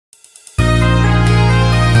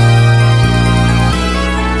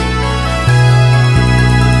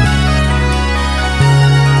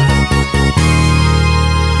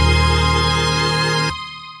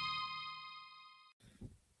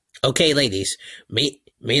Okay, ladies, me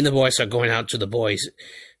and the boys are going out to the boys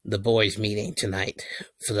meeting tonight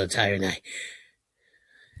for the entire night.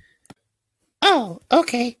 Oh,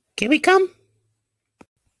 okay. Can we come?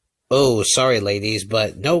 Oh, sorry, ladies,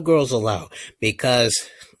 but no girls allowed because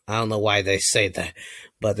I don't know why they say that,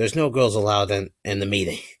 but there's no girls allowed in the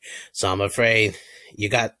meeting. So I'm afraid you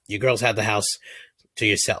girls have the house to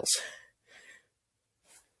yourselves.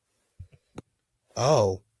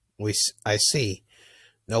 Oh, I see.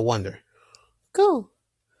 No wonder. Go.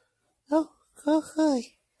 Oh,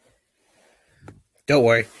 okay. Don't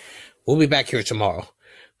worry. We'll be back here tomorrow.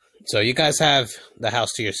 So you guys have the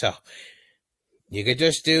house to yourself. You can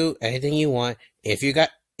just do anything you want. If you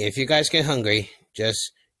guys get hungry,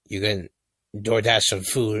 you can DoorDash some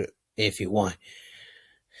food if you want.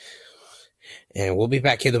 And we'll be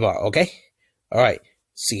back here tomorrow, okay? All right.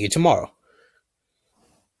 See you tomorrow.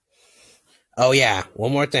 Oh yeah,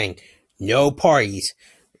 one more thing. No parties.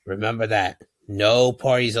 Remember that. No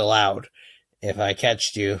parties allowed. If I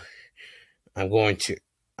catch you, I'm going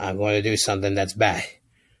to do something that's bad.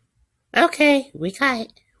 Okay, we got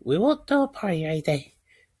it. We won't throw a party or anything.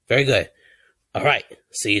 Very good. All right,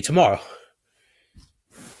 see you tomorrow.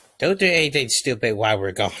 Don't do anything stupid while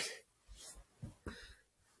we're gone.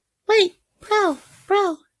 Wait, bro.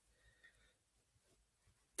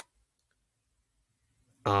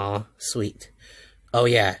 Aw, sweet. Oh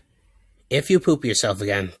yeah, if you poop yourself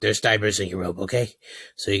again, there's diapers in your robe, okay?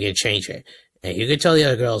 So you can change it. And you can tell the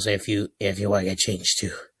other girls if you want to get changed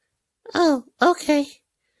too. Oh, okay.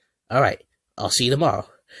 All right, I'll see you tomorrow.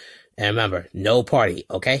 And remember, no party,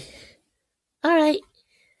 okay? All right.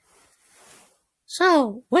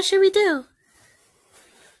 So, what should we do?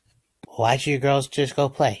 Why don't you girls just go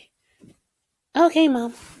play? Okay,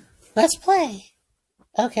 Mom. Let's play.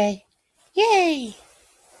 Okay. Yay!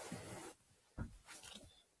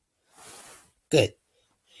 Good.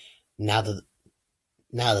 Now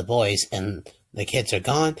the boys and the kids are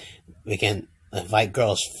gone, we can invite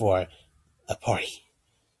girls for a party.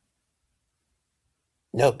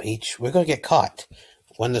 No, Peach, we're gonna get caught.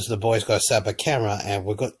 One of the boys gonna set up a camera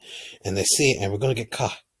and they see it and we're gonna get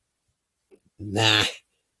caught. Nah,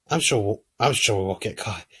 I'm sure we won't get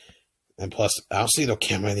caught. And plus, I don't see no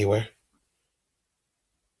camera anywhere.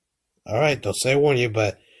 All right, don't say I warn you,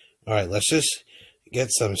 but all right, let's just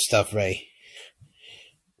get some stuff ready.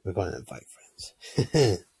 We're going to invite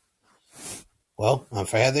friends. Well, I'm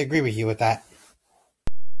afraid I have to agree with you with that.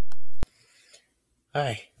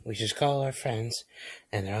 Alright, we just call our friends,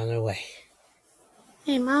 and they're on their way.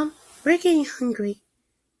 Hey, Mom, we're getting hungry.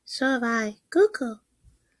 So have I. Cuckoo.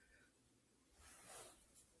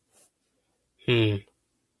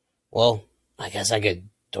 Well, I guess I could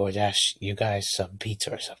DoorDash you guys some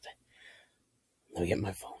pizza or something. Let me get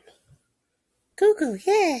my phone. Cuckoo,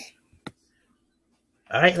 yeah.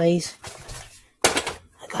 Alright, ladies.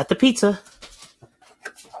 I got the pizza.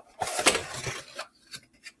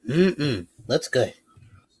 Looks good.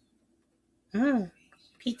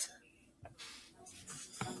 Pizza.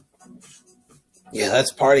 Yeah,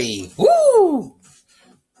 let's party. Woo!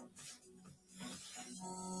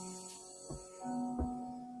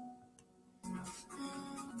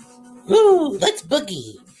 Woo! Let's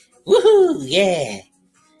boogie. Woohoo! Yeah.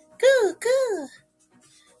 Good.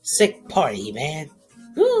 Sick party, man.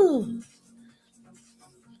 Woo!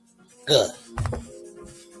 Good.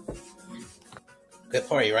 Good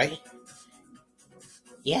party, right?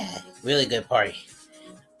 Yeah, really good party.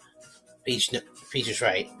 Peach is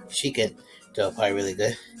right. She could do a party really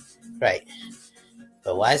good. Right.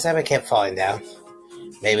 But why is that I kept falling down?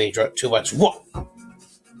 Maybe he drank too much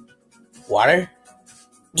water?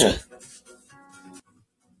 Good.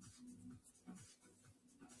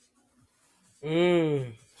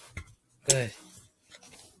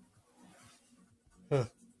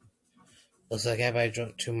 Looks like everybody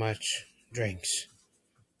drank too much drinks,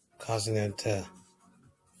 causing them to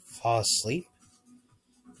fall asleep.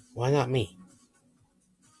 Why not me?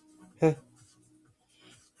 It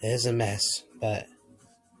is a mess, but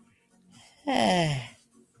I'll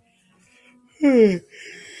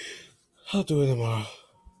do it tomorrow.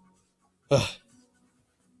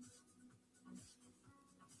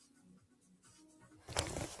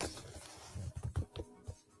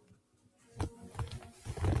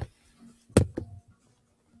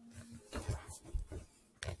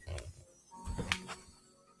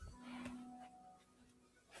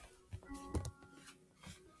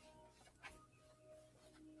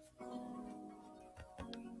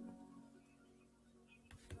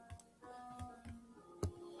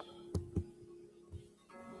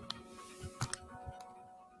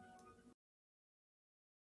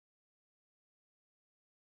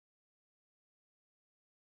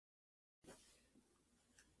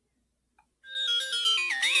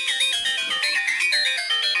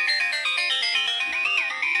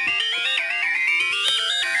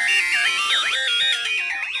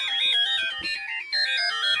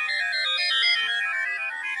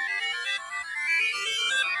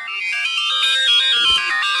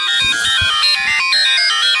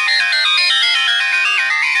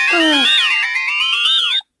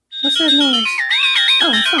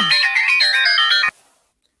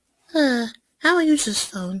 how I use this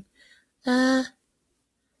phone. Hello?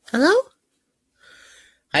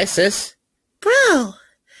 Hi, sis. Bro!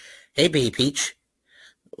 Hey, baby Peach.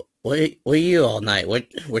 Where are you all night?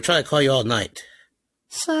 We're trying to call you all night.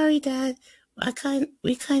 Sorry, Dad.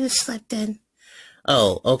 We kind of slept in.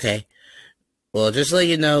 Oh, okay. Well, just to let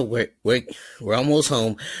you know, we're almost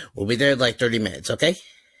home. We'll be there in like 30 minutes, okay?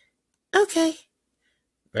 Okay.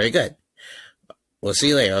 Very good. We'll see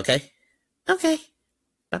you later, okay? Okay.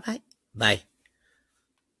 Bye-bye. Bye.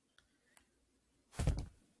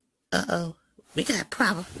 Uh-oh. We got a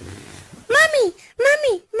problem. Mommy!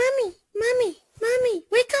 Mommy! Mommy! Mommy! Mommy!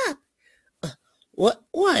 Wake up!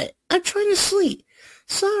 What? I'm trying to sleep.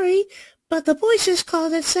 Sorry, but the boys just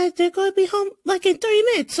called and said they're going to be home like in 30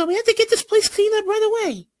 minutes, so we have to get this place cleaned up right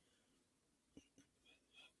away.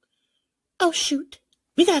 Oh, shoot.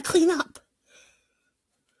 We got to clean up.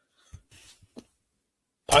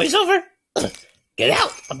 Party's over. Get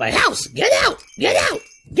out of my house. Get out. Get out.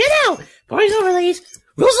 Get out. Party's over, ladies.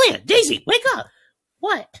 Rosalia, Daisy, wake up.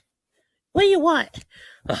 What? What do you want?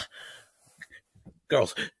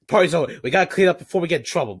 Girls, party's over. We gotta clean up before we get in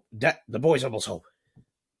trouble. The boy's almost home.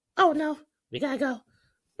 Oh, no. We got to go.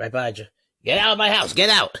 Right behind you. Get out of my house. Get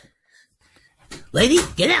out. Lady,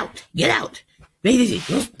 get out. Get out. Baby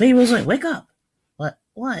Rosalia, wake up.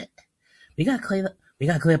 What? We gotta clean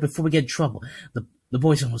up before we get in trouble. The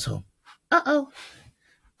boy's almost home. Uh-oh.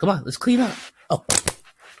 Come on, let's clean up. Oh.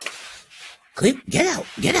 Get out.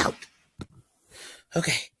 Get out.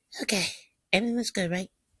 Okay. Everything looks good, right?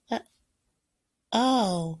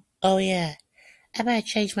 Oh, yeah. I better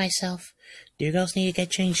change myself. Do you girls need to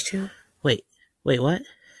get changed too? Wait, what?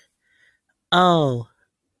 Oh,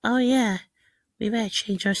 yeah. We better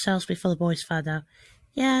change ourselves before the boys find out.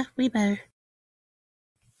 Yeah, we better.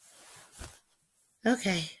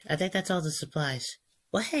 Okay, I think that's all the supplies.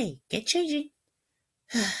 Well, hey, get changing.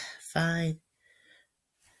 Fine.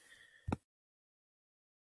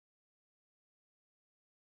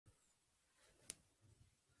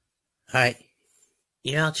 Alright.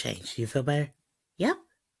 You're all changed. You feel better? Yep.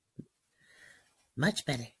 Much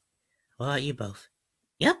better. What about you both?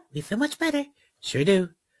 Yep, we feel much better. Sure do.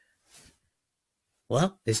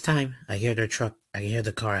 Well, it's time. I hear their truck. I can hear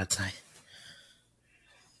the car outside.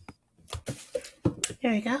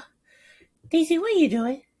 There we go. Daisy, what are you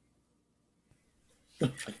doing?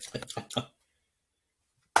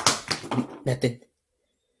 Nothing.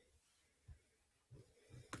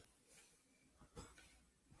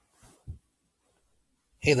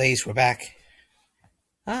 Hey, ladies, we're back.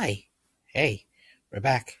 Hi. Hey, we're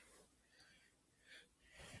back.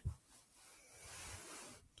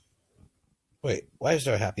 Wait, why is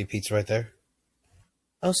there a Happy Pizza right there?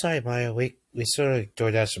 Oh, sorry, Maya. We sort of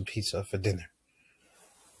DoorDash some pizza for dinner.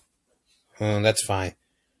 That's fine.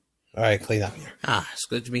 All right, clean up here. It's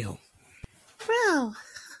good to be home. Bro.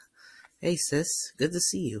 Hey, sis. Good to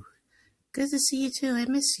see you. Good to see you too. I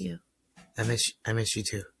miss you. I miss you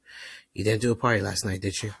too. You didn't do a party last night,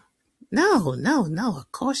 did you? No,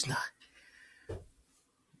 of course not.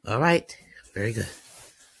 All right. Very good.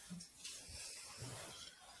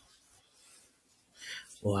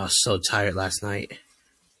 Well, I was so tired last night.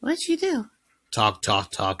 What'd you do? Talk,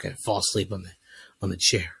 and fall asleep on the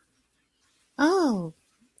chair. Oh,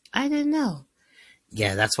 I didn't know.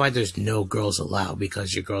 Yeah, that's why there's no girls allowed,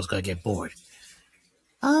 because your girl's gonna get bored.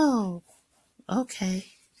 Oh, okay.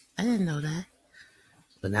 I didn't know that.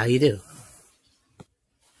 But now you do.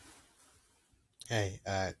 Hey,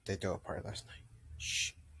 they threw a party last night.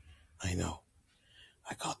 Shh. I know.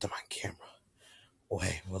 I caught them on camera. Well,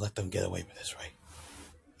 hey, we'll let them get away with this, right?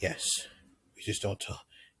 Yes. We just don't tell.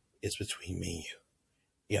 It's between me and you.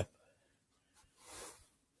 Yep.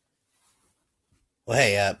 Well,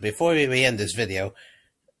 hey, before we end this video,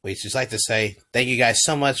 we'd just like to say thank you guys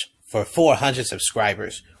so much for 400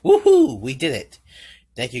 subscribers. Woohoo! We did it.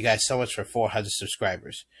 Thank you guys so much for 400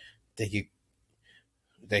 subscribers. Thank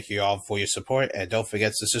you all for your support, and don't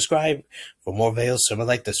forget to subscribe for more videos similar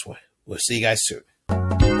like this one. We'll see you guys soon.